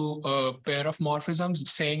those two pair of morphisms,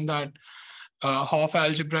 saying that Hopf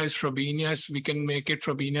algebra is Frobenius. We can make it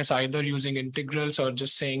Frobenius either using integrals or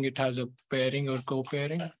just saying it has a pairing or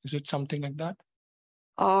co-pairing. Is it something like that?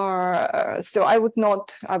 So I would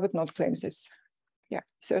not claim this. Yeah.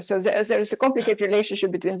 So there is a complicated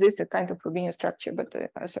relationship between this and kind of Frobenius structure. But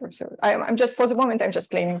so I'm just for the moment I'm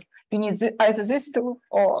just claiming you need either this two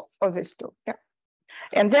or this two. Yeah.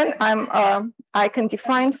 And then I can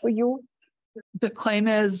define for you. The claim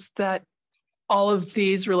is that all of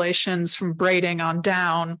these relations from braiding on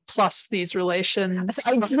down, plus these relations.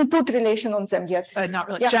 I didn't put relation on them yet. Not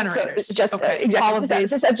really, yeah, generators. So just okay. Exactly. All of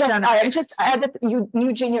these I just added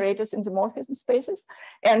new generators in the morphism spaces,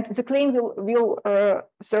 and the claim will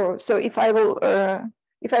so if I will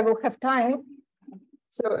have time.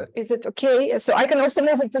 So is it okay? So I can also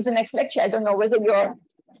move it to the next lecture. I don't know whether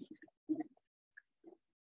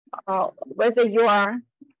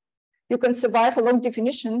you can survive a long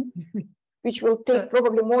definition. Which will take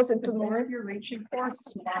probably more than 2 minutes. You're reaching for.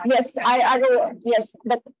 Yes, I will. Yes,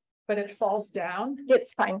 but it falls down.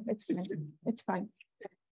 It's fine. It's fine. It's fine.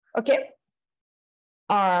 Okay.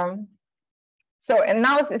 So and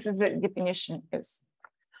now this is the definition is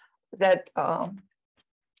that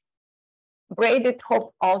braided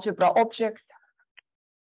Hopf algebra object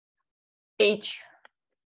H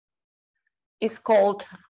is called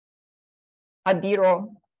a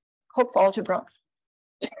Biro Hopf algebra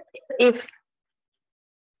if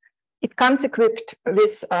it comes equipped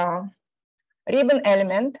with Riemann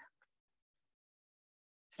element.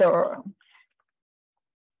 So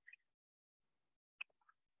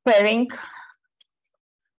pairing,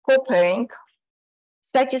 co-pairing,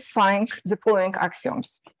 satisfying the following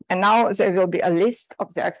axioms. And now there will be a list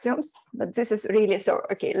of the axioms, but this is really so.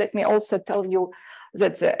 Okay, let me also tell you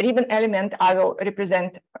that the Riemann element I will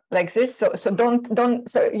represent like this. So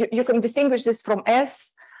you can distinguish this from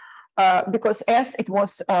S because S it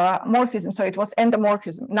was morphism, so it was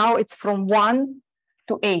endomorphism. Now it's from 1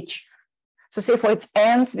 to H. So say for it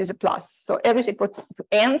ends with a plus. So everything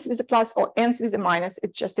ends with a plus or ends with a minus,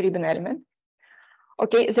 it's just a Riemann element.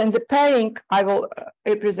 Okay, then the pairing I will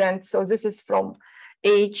represent. So this is from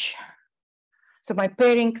H. So my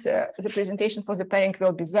pairing, the presentation for the pairing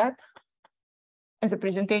will be that. And the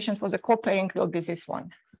presentation for the co-pairing will be this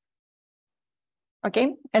one.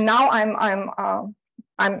 Okay, and now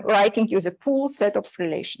I'm writing you the full set of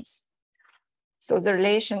relations. So the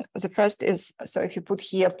relation, the first is, so if you put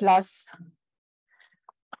here plus,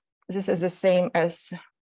 this is the same as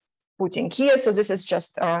putting here. So this is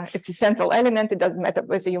just, it's a central element. It doesn't matter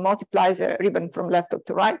whether you multiply the ribbon from left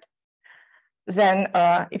to right. Then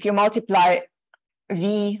if you multiply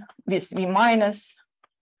V with V minus,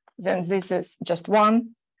 then this is just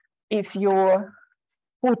 1. If you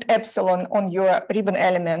put epsilon on your ribbon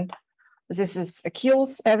element, this is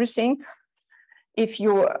kills everything. If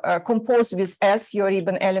you compose with S your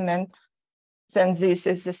ribbon element, then this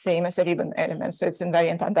is the same as a ribbon element. So it's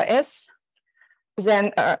invariant under S.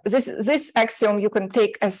 Then this axiom you can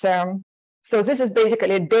take as, so this is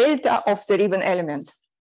basically a delta of the ribbon element.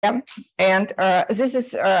 Yeah? And this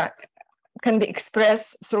is can be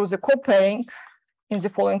expressed through the co-pairing in the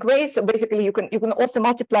following way. So basically you can also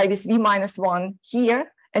multiply this V minus 1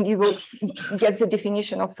 here, and you will get the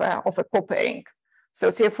definition of a co-pairing. So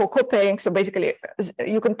say for co-pairing, so basically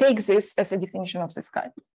you can take this as a definition of this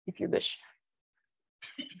kind, if you wish.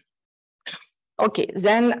 Okay,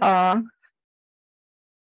 then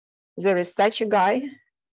there is such a guy,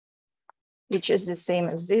 which is the same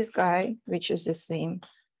as this guy, which is the same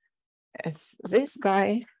as this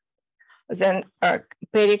guy. Then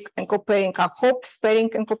pairing and co-pairing are Hopf pairing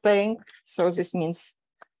and co-pairing. So this means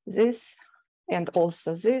this and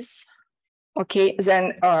also this. Okay,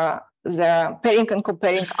 then the pairing and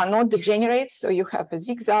co-pairing are not degenerate. So you have a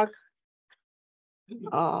zigzag.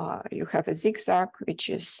 You have a zigzag, which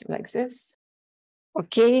is like this.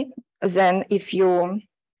 Okay, then if you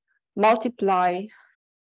multiply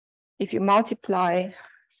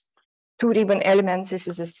two ribbon elements, this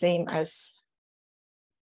is the same as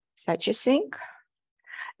such a thing.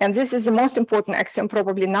 And this is the most important axiom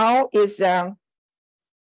probably now is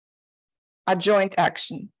adjoint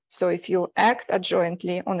action. So if you act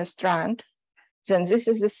adjointly on a strand, then this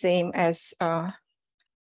is the same as,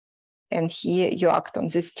 and here you act on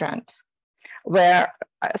this strand. Where,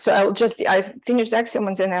 so I finish the axiom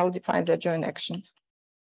and then I'll define the adjoint action.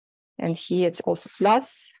 And here it's also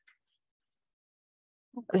plus.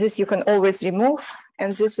 This you can always remove,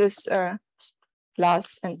 and this is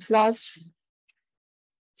plus and plus.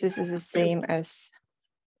 This is the same as,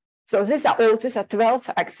 so these are 12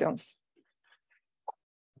 axioms.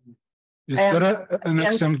 Is there an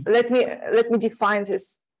axiom? Let me define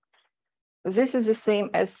this. This is the same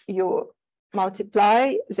as you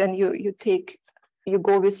multiply, then you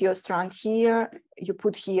go with your strand here, you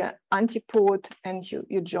put here antipode, and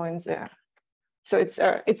you join there. So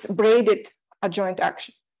it's braided adjoint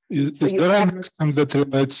action. Is there an axiom that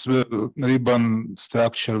relates the ribbon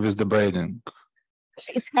structure with the braiding?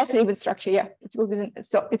 It has ribbon structure, yeah.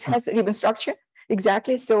 So it has a ribbon structure,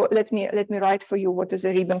 exactly. So let me write for you what is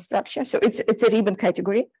a ribbon structure. So it's a ribbon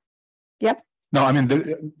category. Yeah. No, I mean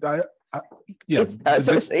yeah.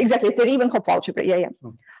 Exactly, it's a ribbon algebra. Yeah, yeah.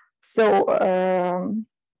 Okay. So,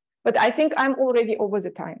 but I think I'm already over the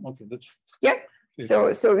time. Okay, that's yeah.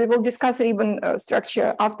 Okay. So we will discuss ribbon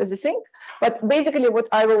structure after the thing. But basically, what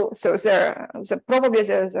I will so in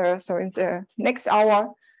the next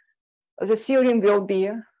hour, the theorem will be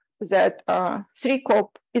that 3-cob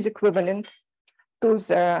is equivalent to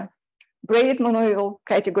the braided monoidal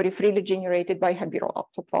category freely generated by Haber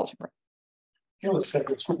algebra. Do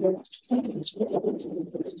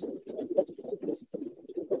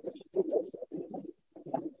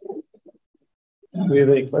we have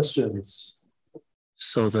any questions?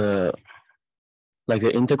 So the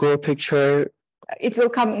integral picture. It will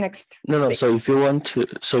come next. No. So if you want to,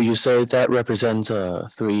 so you say that represents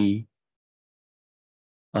three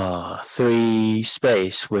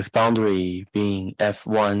space with boundary being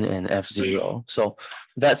F1 and F0. So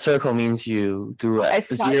that circle means you do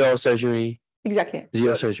zero surgery. Exactly.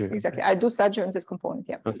 Zero surgery. Exactly. I do surgery on this component.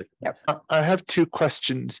 Yeah. Okay. Yep. I have two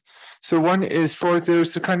questions. So one is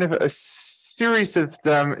there's a kind of a series of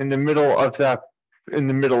them in the middle of in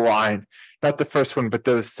the middle line, not the first one, but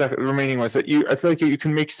those remaining ones that I feel like you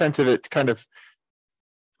can make sense of it kind of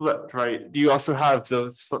flipped, right? Do you also have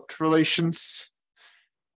those flipped relations?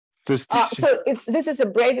 So this is a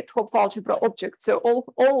braided algebra object. So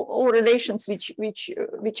all relations which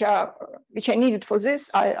are needed for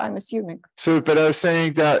this, I'm assuming. So, but I was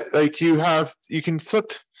saying that you can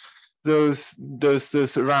flip those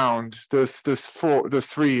around those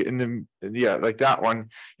three in the like that one.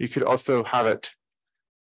 You could also have it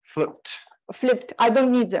flipped. I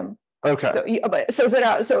don't need them. Okay. So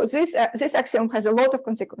this axiom has a lot of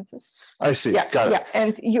consequences. I see. Yeah. Got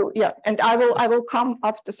it. Yeah. And I will come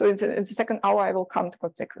after. So in the second hour, I will come to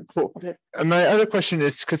consequences. Cool. And my other question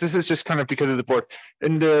is, because this is just kind of because of the board,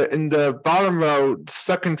 in the bottom row,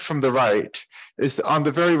 second from the right, is on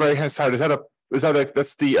the very right hand side.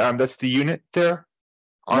 That's the unit there?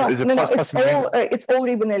 No, is it no, plus it's all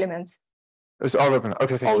ribbon elements. It's all ribbon.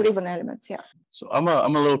 Okay, thank you. All ribbon elements, yeah. So I'm a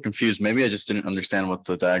little confused. Maybe I just didn't understand what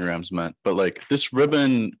the diagrams meant. But like this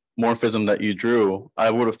ribbon morphism that you drew,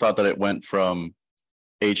 I would have thought that it went from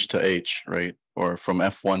H to H, right? Or from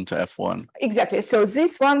F1 to F1. Exactly. So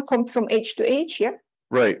this one comes from H to H, yeah.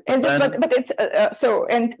 Right. And but it's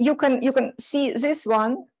and you can see this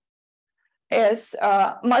one as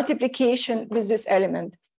multiplication with this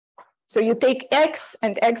element. So you take X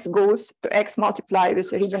and X goes to X multiplied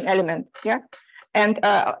with a ribbon element, yeah? And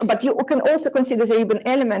but you can also consider the ribbon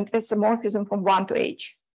element as a morphism from 1 to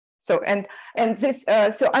H. So and this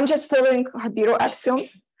so I'm just following Haber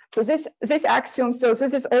axioms. So this axiom, so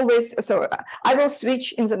this is always, so I will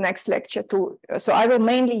switch in the next lecture to, so I will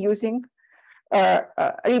mainly using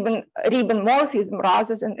ribbon morphism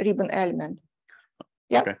rather than ribbon element.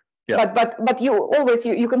 Yeah. Okay. Yeah. But you always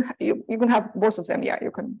you can have both of them. Yeah,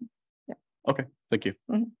 you can. Okay, thank you.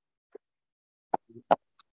 Mm-hmm.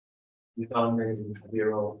 You found in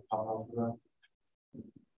zero algebra.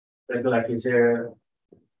 Like, is there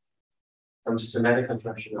some systematic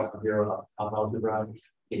construction of zero algebra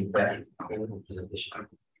in that representation?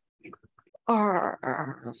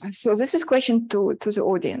 So this is a question to the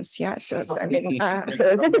audience. Yeah. So I mean,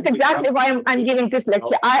 so this is exactly why I'm giving this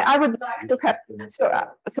lecture. I would like to have so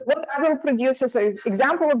what I will produce is an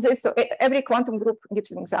example of this. So every quantum group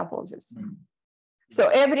gives an example of this. So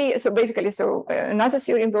another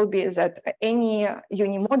theorem will be that any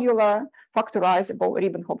unimodular factorizable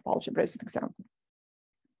Riemann-Hopf algebra is an example.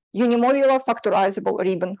 Unimodular factorizable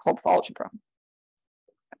Riemann-Hopf algebra.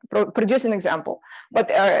 Produce an example, but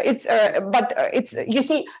it's you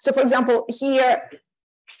see. So, for example, here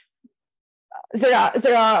there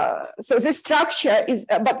are so this structure is,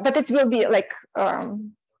 but it will be like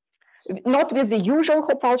not with the usual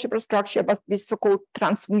Hopf algebra structure, but with so-called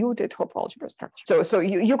transmuted Hopf algebra structure. So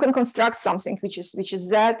you can construct something which is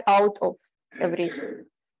that out of every.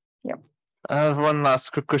 Yeah. I have one last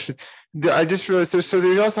quick question. I just realized so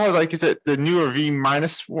they also have, like, is it the newer V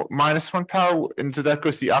minus one power, and so that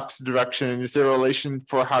goes the opposite direction. And is there a relation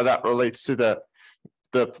for how that relates to the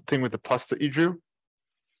thing with the plus that you drew?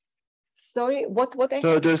 Sorry, what?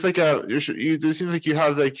 So there's like there seems like you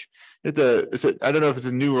have like I don't know if it's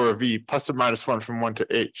a new or a V, plus or minus one from 1 to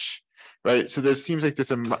H, right? So there seems like there's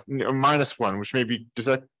a minus one, which maybe does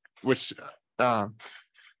that is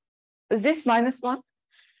this minus one?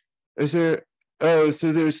 Is there? Oh, so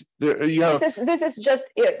you have. This is just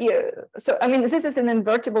so I mean, this is an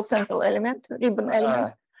invertible central element, ribbon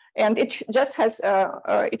element, and it just has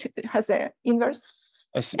an inverse.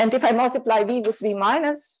 I see. And if I multiply V with V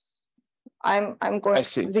minus, I'm going I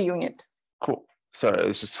see. to the unit. Cool. Sorry,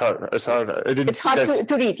 it's just hard. It's hard. It's hard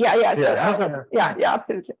to read. Yeah. So, yeah,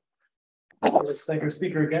 absolutely. Let's thank our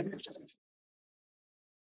speaker again.